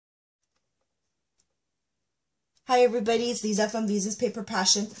Hi everybody, it's Lisa from Lisa's Paper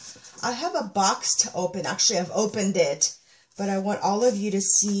Passion. I have a box to open. Actually, I've opened it, but I want all of you to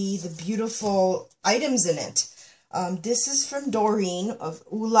see the beautiful items in it. This is from Doreen of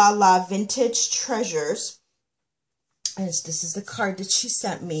Ooh La La Vintage Treasures. And this is the card that she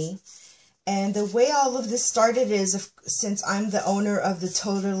sent me. And the way all of this started is, since I'm the owner of the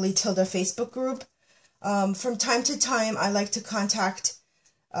Totally Tilda Facebook group, from time to time I like to contact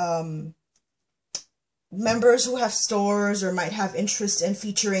members who have stores or might have interest in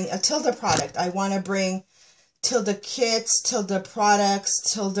featuring a Tilda product. I want to bring Tilda kits, Tilda products,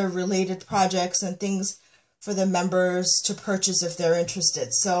 Tilda related projects and things for the members to purchase if they're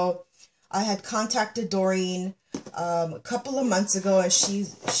interested. So I had contacted Doreen a couple of months ago, and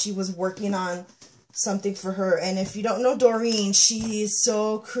she was working on something for her. And if you don't know Doreen, she is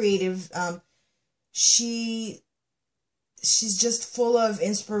so creative. She's just full of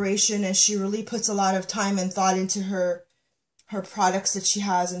inspiration, and she really puts a lot of time and thought into her products that she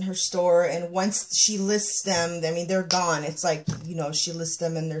has in her store. And once she lists them, I mean, they're gone. It's like, you know, she lists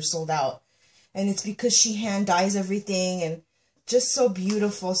them and they're sold out. And it's because she hand dyes everything, and just so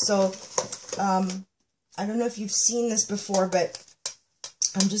beautiful. So I don't know if you've seen this before, but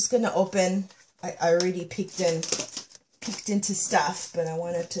I'm just going to open. I already peeked into stuff, but I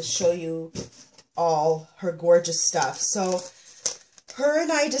wanted to show you all her gorgeous stuff. So her and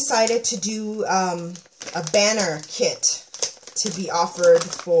I decided to do a banner kit to be offered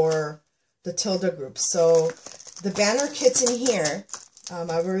for the Tilda group. So the banner kit's in here.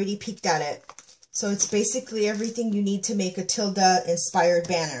 I've already peeked at it. So it's basically everything you need to make a Tilda inspired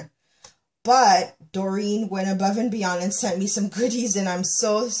banner. But Doreen went above and beyond and sent me some goodies, and I'm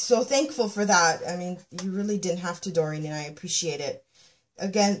so thankful for that. I mean, you really didn't have to, Doreen, and I appreciate it.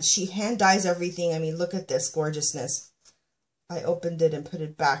 Again, she hand dyes everything. I mean, look at this gorgeousness. I opened it and put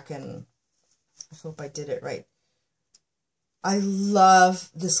it back, and I hope I did it right. I love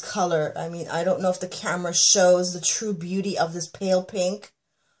this color. I mean, I don't know if the camera shows the true beauty of this pale pink,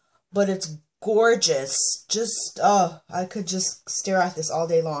 but it's gorgeous. Just, oh, I could just stare at this all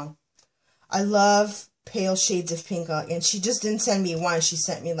day long. I love pale shades of pink, and she just didn't send me one. She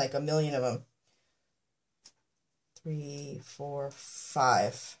sent me like a million of them. 3, 4,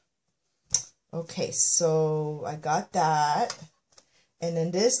 5. Okay, so I got that. And then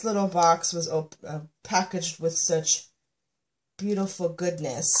this little box was packaged with such beautiful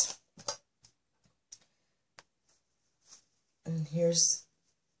goodness. And here's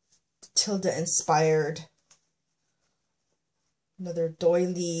Tilda inspired. Another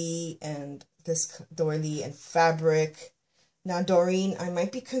doily, and this doily and fabric. Now, Doreen, I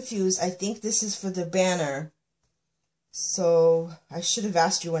might be confused. I think this is for the banner. So I should have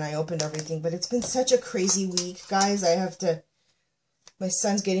asked you when I opened everything, but it's been such a crazy week, guys. My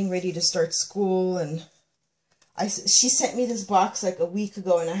son's getting ready to start school, and she sent me this box like a week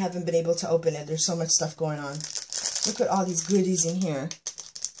ago, and I haven't been able to open it. There's so much stuff going on. Look at all these goodies in here.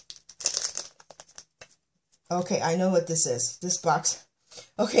 Okay, I know what this is. This box.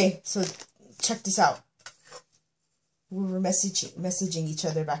 Okay, so check this out. We were messaging each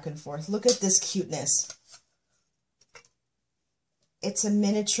other back and forth. Look at this cuteness. It's a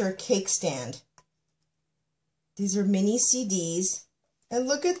miniature cake stand. These are mini CDs. And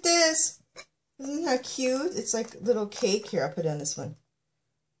look at this. Isn't that cute? It's like little cake. Here, I'll put it on this one.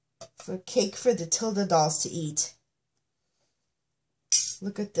 For cake for the Tilda dolls to eat.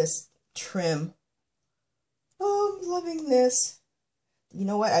 Look at this trim. Oh, I'm loving this. You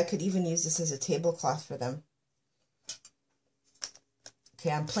know what? I could even use this as a tablecloth for them. Okay,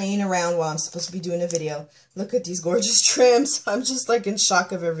 I'm playing around while I'm supposed to be doing a video. Look at these gorgeous trims. I'm just like in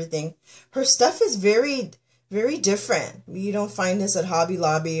shock of everything. Her stuff is very, very different. You don't find this at Hobby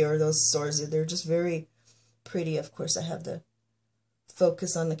Lobby or those stores. They're just very pretty. Of course, I have the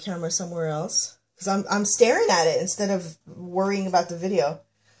focus on the camera somewhere else, because I'm staring at it instead of worrying about the video.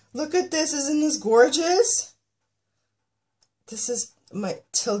 Look at this. Isn't this gorgeous? This is my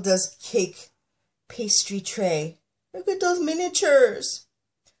Tilda's cake pastry tray. Look at those miniatures.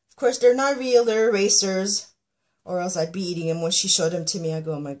 Of course, they're not real. They're erasers, or else I'd be eating them. When she showed them to me, I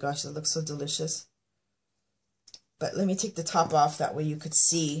go, oh my gosh, that looks so delicious. But let me take the top off. That way you could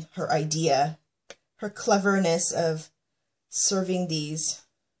see her idea, her cleverness of serving these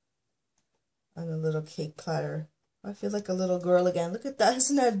on a little cake platter. I feel like a little girl again. Look at that.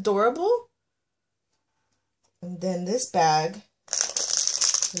 Isn't that adorable? And then this bag.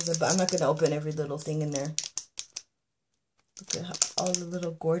 I'm not going to open every little thing in there. Look at all the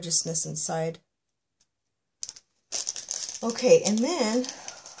little gorgeousness inside. Okay, and then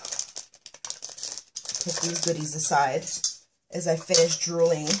put these goodies aside as I finish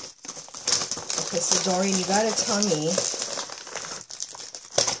drooling. Okay, so Doreen, you gotta tell me.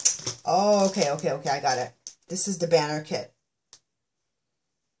 Oh, okay, I got it. This is the banner kit.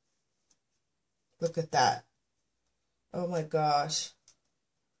 Look at that. Oh my gosh.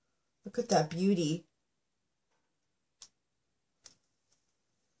 Look at that beauty.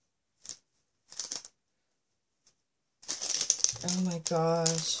 Oh my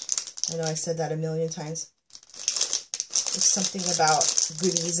gosh. I know I said that a million times. There's something about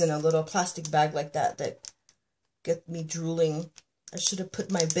goodies in a little plastic bag like that that get me drooling. I should have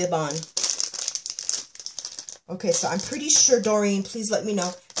put my bib on. Okay, so I'm pretty sure, Doreen, please let me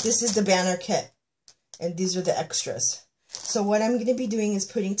know. This is the banner kit. And these are the extras. So what I'm going to be doing is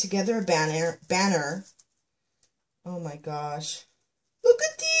putting together a banner. Oh my gosh. Look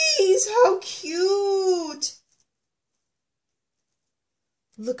at these. How cute.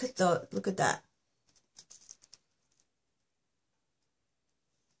 Look at that.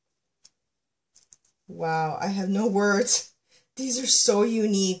 Wow, I have no words. These are so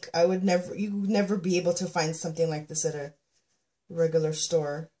unique. You would never be able to find something like this at a regular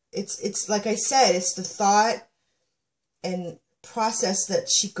store. It's like I said, it's the thought and process that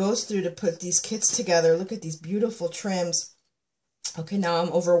she goes through to put these kits together. Look at these beautiful trims. Okay, now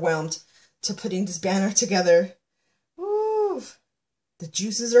I'm overwhelmed to putting this banner together. Woo! The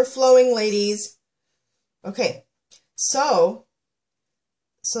juices are flowing, ladies. Okay, so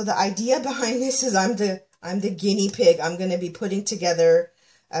the idea behind this is I'm the guinea pig. I'm going to be putting together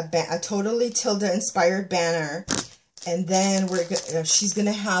a totally Tilda inspired banner, and then she's going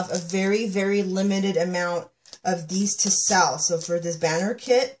to have a very, very limited amount of these to sell. So for this banner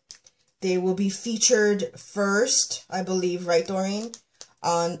kit, they will be featured first, I believe, right, Doreen,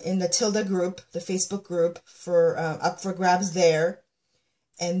 in the Tilda group, the Facebook group, for up for grabs there,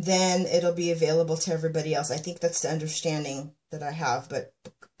 and then it'll be available to everybody else. I think that's the understanding that I have, but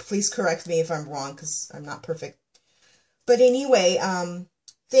please correct me if I'm wrong, because I'm not perfect. But anyway,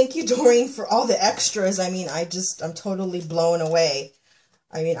 thank you, Doreen, for all the extras. I mean, I'm totally blown away.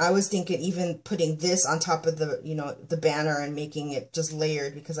 I mean, I was thinking even putting this on top of the banner and making it just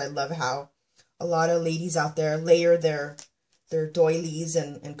layered, because I love how a lot of ladies out there layer their doilies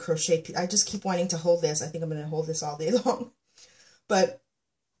and crochet. I just keep wanting to hold this. I think I'm going to hold this all day long. But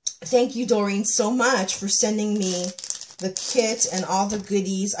thank you, Doreen, so much for sending me the kit and all the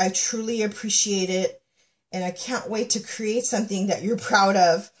goodies. I truly appreciate it, and I can't wait to create something that you're proud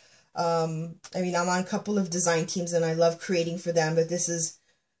of. I mean, I'm on a couple of design teams and I love creating for them, but this is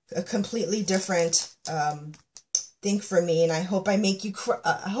a completely different thing for me, and I hope I make you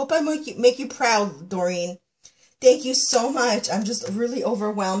make you proud, Doreen. Thank you so much. I'm just really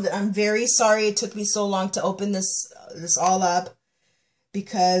overwhelmed. I'm very sorry it took me so long to open this all up,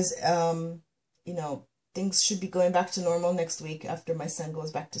 because you know, things should be going back to normal next week after my son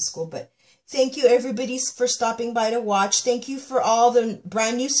goes back to school. But thank you, everybody, for stopping by to watch. Thank you for all the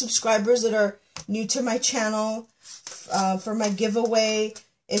brand new subscribers that are new to my channel, for my giveaway.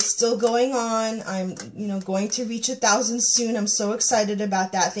 It's still going on. I'm, going to reach 1,000 soon. I'm so excited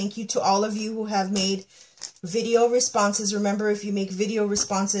about that. Thank you to all of you who have made video responses. Remember, if you make video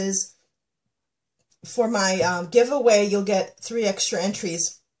responses for my giveaway, you'll get 3 extra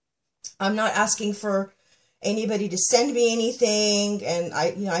entries. I'm not asking for anybody to send me anything, and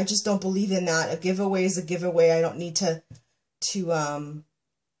I just don't believe in that. A giveaway is a giveaway. I don't need to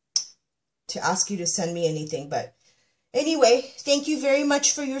ask you to send me anything. But anyway, thank you very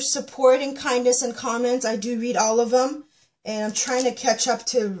much for your support and kindness and comments. I do read all of them, and I'm trying to catch up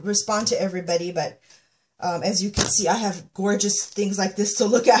to respond to everybody, but as you can see, I have gorgeous things like this to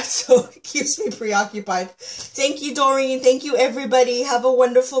look at, so it keeps me preoccupied. Thank you, Doreen. Thank you, everybody. Have a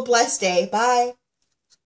wonderful, blessed day. Bye.